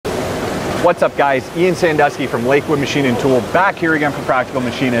What's up, guys? Ian Sandusky from Lakewood Machine and Tool back here again for Practical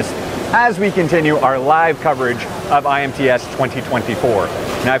Machinist as we continue our live coverage of IMTS 2024.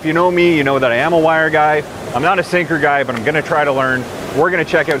 Now, if you know me, you know that I am a wire guy. I'm not a sinker guy, but I'm going to try to learn. We're going to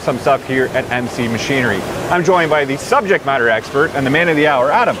check out some stuff here at MC Machinery. I'm joined by the subject matter expert and the man of the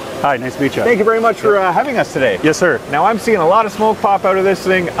hour, Adam. Hi, nice to meet you. Thank you very much for having us today. Yes, sir. Now, I'm seeing a lot of smoke pop out of this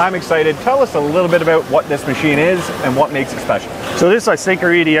thing. I'm excited. Tell us a little bit about what this machine is and what makes it special. So this is a sinker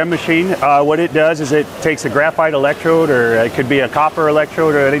EDM machine. What it does is it takes a graphite electrode, or it could be a copper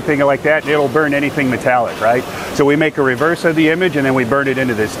electrode or anything like that, and it'll burn anything metallic, right? So we make a reverse of the image and then we burn it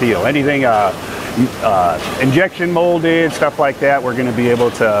into the steel. Anything injection molded, stuff like that, we're going to be able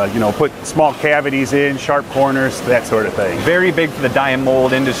to, put small cavities in, sharp corners, that sort of thing. Very big for the die and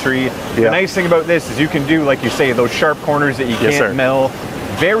mold industry. Yeah. The nice thing about this is you can do, like you say, those sharp corners that you can't mill.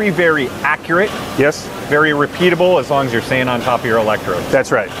 Very, very accurate. Yes. Very repeatable as long as you're staying on top of your electrodes.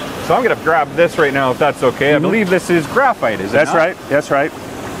 That's right. So I'm going to grab this right now if that's okay. I believe this is graphite, is it not? That's right. That's right.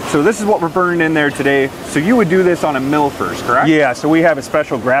 So this is what we're burning in there today. So you would do this on a mill first, correct? Yeah, so we have a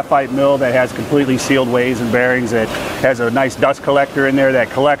special graphite mill that has completely sealed ways and bearings. That has a nice dust collector in there that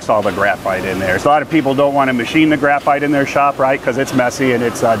collects all the graphite in there. So a lot of people don't want to machine the graphite in their shop, right? Because it's messy and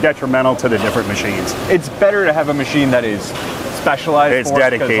it's detrimental to the different machines. It's better to have a machine that is specialized. It's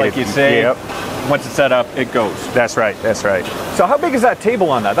dedicated. Because like you say, once it's set up, it goes. That's right, that's right. So how big is that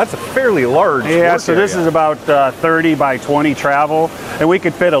table on that? That's a fairly large so this is about 30 by 20 travel, and we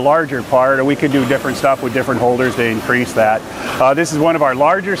could fit a larger part, or we could do different stuff with different holders to increase that. This is one of our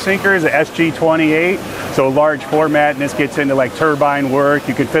larger sinkers, the SG28, so large format, and this gets into like turbine work.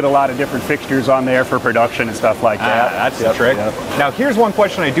 You could fit a lot of different fixtures on there for production and stuff like that. That's the trick. Now here's one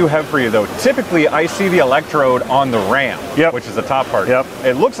question I do have for you though. Typically I see the electrode on the ram, which is the top part.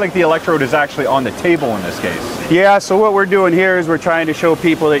 It looks like the electrode is actually on the table in this case. Yeah, so what we're doing here is we're trying to show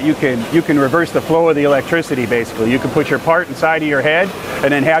people that you can reverse the flow of the electricity basically. You can put your part inside of your head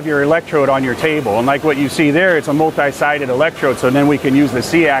and then have your electrode on your table. And like what you see there, it's a multi-sided electrode, so then we can use the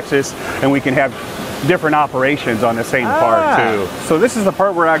C-axis and we can have different operations on the same part too. So this is the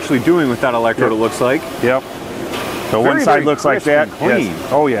part we're actually doing with that electrode, it looks like. Yep. So one side looks like that. Clean.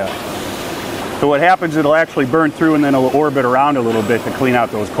 Yes. Oh yeah. So what happens, it'll actually burn through and then it'll orbit around a little bit to clean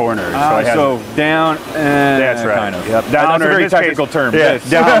out those corners. So down and that's right. Kind of. Down, that's a very technical term. Yeah,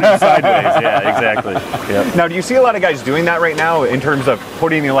 down and sideways. Yeah, exactly. Now, do you see a lot of guys doing that right now in terms of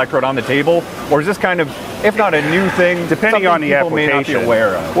putting the electrode on the table? Or is this kind of, if not a new thing, depending on the application, may not be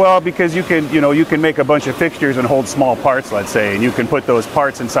aware of? Well, because you can make a bunch of fixtures and hold small parts, let's say, and you can put those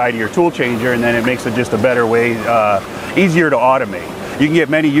parts inside of your tool changer, and then it makes it just a better way, easier to automate. You can get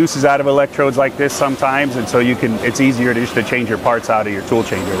many uses out of electrodes like this sometimes, and so it's easier to change your parts out of your tool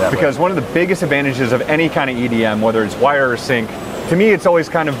changer that way. Because one of the biggest advantages of any kind of EDM, whether it's wire or sync, to me it's always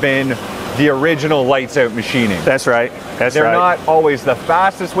kind of been the original lights out machining. That's right. They're not always the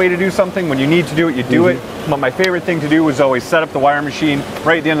fastest way to do something. When you need to do it, you do it. But my favorite thing to do was always set up the wire machine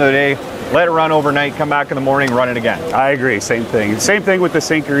right at the end of the day, let it run overnight, come back in the morning, run it again. I agree, same thing. Same thing with the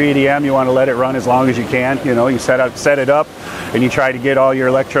sinker EDM. You want to let it run as long as you can. You set it up and you try to get all your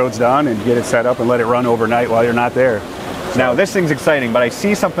electrodes done and get it set up and let it run overnight while you're not there. So. Now this thing's exciting, but I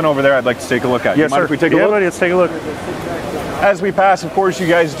see something over there I'd like to take a look at. Yes, you mind sir. If we take a look? Buddy, let's take a look. As we pass, of course, you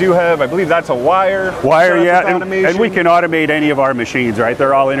guys do have, I believe that's a wire. Wire, yeah, and we can automate any of our machines, right?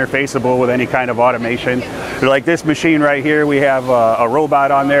 They're all interfaceable with any kind of automation. Like this machine right here, we have a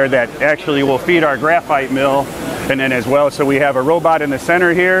robot on there that actually will feed our graphite mill, and then as well, so we have a robot in the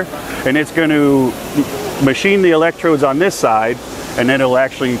center here, and it's going to machine the electrodes on this side, and then it'll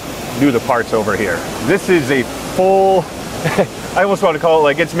actually do the parts over here. This is a full... I almost want to call it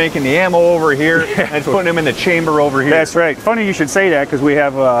like it's making the ammo over here and it's putting them in the chamber over here. That's right. Funny you should say that because we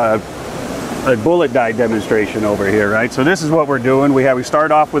have a bullet die demonstration over here, right? So this is what we're doing. We start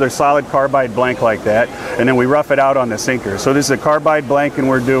off with a solid carbide blank like that, and then we rough it out on the sinker. So this is a carbide blank, and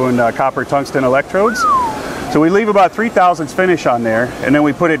we're doing copper tungsten electrodes. So we leave about 3/1000 finish on there, and then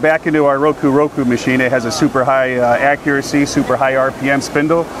we put it back into our Roku machine. It has a super high accuracy, super high RPM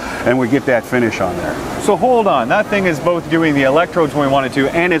spindle, and we get that finish on there. So hold on, that thing is both doing the electrodes when we want it to,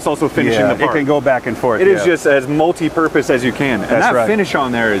 and it's also finishing the part. It can go back and forth. It is just as multi-purpose as you can. And that finish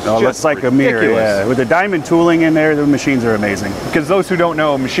on there is just like ridiculous. A mirror. Yeah. With the diamond tooling in there, the machines are amazing. Because those who don't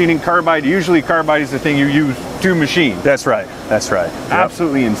know, machining carbide, usually carbide is the thing you use to machine. That's right. That's right. Yep.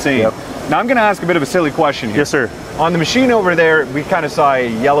 Absolutely insane. Yep. Now I'm going to ask a bit of a silly question here. Yes, sir. On the machine over there, we kind of saw a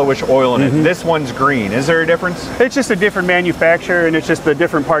yellowish oil in it. This one's green. Is there a difference? It's just a different manufacturer, and it's just the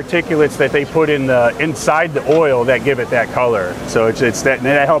different particulates that they put in inside the oil that give it that color. So it's that, and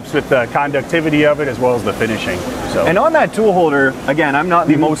that helps with the conductivity of it as well as the finishing. So. And on that tool holder, again, I'm not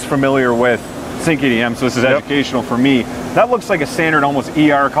the most familiar with Sync EDM, so this is educational for me. That looks like a standard, almost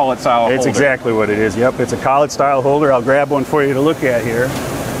ER collet style holder. It's exactly what it is. Yep, it's a collet style holder. I'll grab one for you to look at here.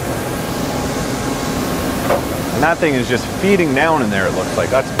 And that thing is just feeding down in there, it looks like.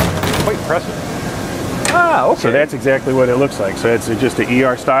 That's quite impressive. Ah, okay. So that's exactly what it looks like. So it's just an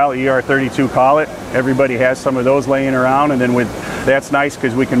ER style, ER32 collet. Everybody has some of those laying around, and then that's nice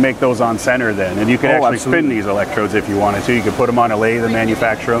because we can make those on center then. And you can actually spin these electrodes if you wanted to. You could put them on a lathe and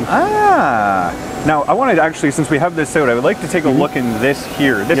manufacture them. Ah. Now, I wanted to actually, since we have this out, I would like to take a look in this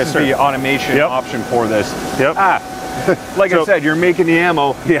here. This is the automation option for this. Yep. Like I said, you're making the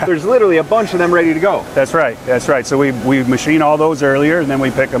ammo. Yeah. There's literally a bunch of them ready to go. That's right. That's right. So we machine all those earlier, and then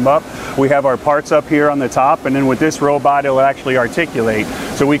we pick them up. We have our parts up here on the top, and then with this robot, it'll actually articulate.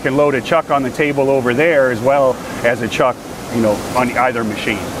 So we can load a chuck on the table over there as well as a chuck, you know, on either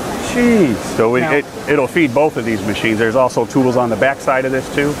machine. Jeez. So it'll feed both of these machines. There's also tools on the back side of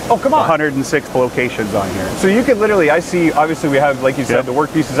this too. Oh, come on. 106 locations on here. So you could literally, I see, obviously we have, like you said, the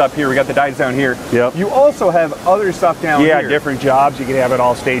work pieces up here. We got the dies down here. Yep. You also have other stuff down here. Yeah, different jobs. You can have it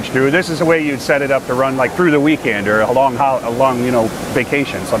all staged through. This is the way you'd set it up to run like through the weekend or a long you know,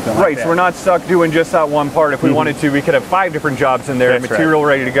 vacation, something like that. Right, so we're not stuck doing just that one part. If we wanted to, we could have 5 different jobs in there, That's material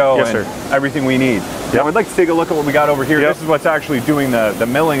ready to go, Yes, and sir. everything we need. Now, I'd like to take a look at what we got over here. This is what's actually doing the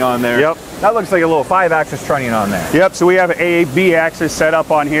milling on there. Yep. That looks like a little 5-axis trunnion on there. Yep, so we have an A-B axis set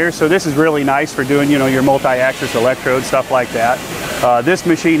up on here. So this is really nice for doing, you know, your multi-axis electrode, stuff like that. This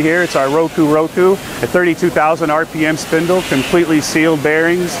machine here, it's our Roku, a 32,000 RPM spindle, completely sealed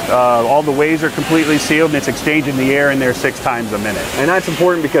bearings. All the ways are completely sealed, and it's exchanging the air in there 6 times a minute. And that's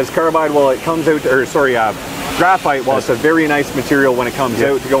important because Carbide, while it comes out, or sorry, Graphite, while it's a very nice material when it comes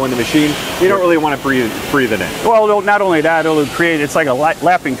out to go in the machine, you don't really want to breathe it in. Well, not only that, it'll create, it's like a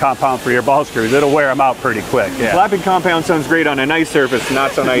lapping compound for your ball screws. It'll wear them out pretty quick. Yeah. Lapping compound sounds great on a nice surface,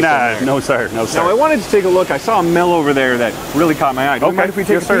 not so nice on there. No sir, no sir. Now I wanted to take a look. I saw a mill over there that really caught my eye. Do you mind if we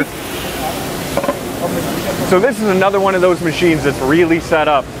take a peek? So this is another one of those machines that's really set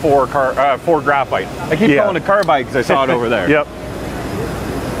up for Graphite. I keep calling it Carbide because I saw it over there. Yep.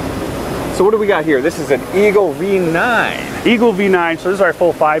 So what do we got here? This is an Eagle V9. Eagle V9, so this is our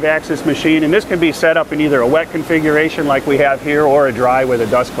full 5-axis machine, and this can be set up in either a wet configuration like we have here or a dry with a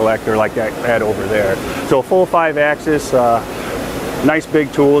dust collector like that over there. So full 5-axis, nice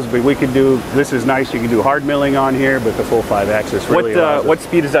big tools, but we can do, this is nice, you can do hard milling on here, but the full 5-axis really what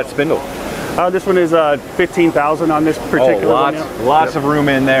speed is that spindle? This one is 15,000 on this particular one. Lots of room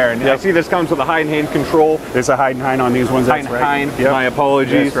in there. And I see this comes with a Hide-and-Hand control. There's a Hide-and-Hand on these ones. That's right. My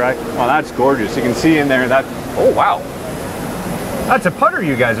apologies. That's right. Oh, that's gorgeous. You can see in there that, oh wow. That's a putter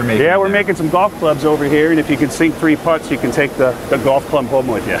you guys are making. Yeah, we're making some golf clubs over here, and if you can sink 3 putts, you can take the golf club home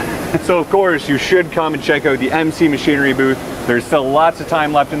with you. So of course, you should come and check out the MC Machinery booth. There's still lots of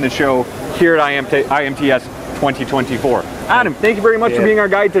time left in the show here at IMTS 2024. Adam, thank you very much for being our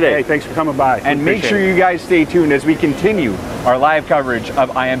guide today. Hey, thanks for coming by. And make sure you guys stay tuned as we continue our live coverage of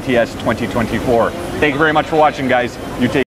IMTS 2024. Thank you very much for watching, guys. You take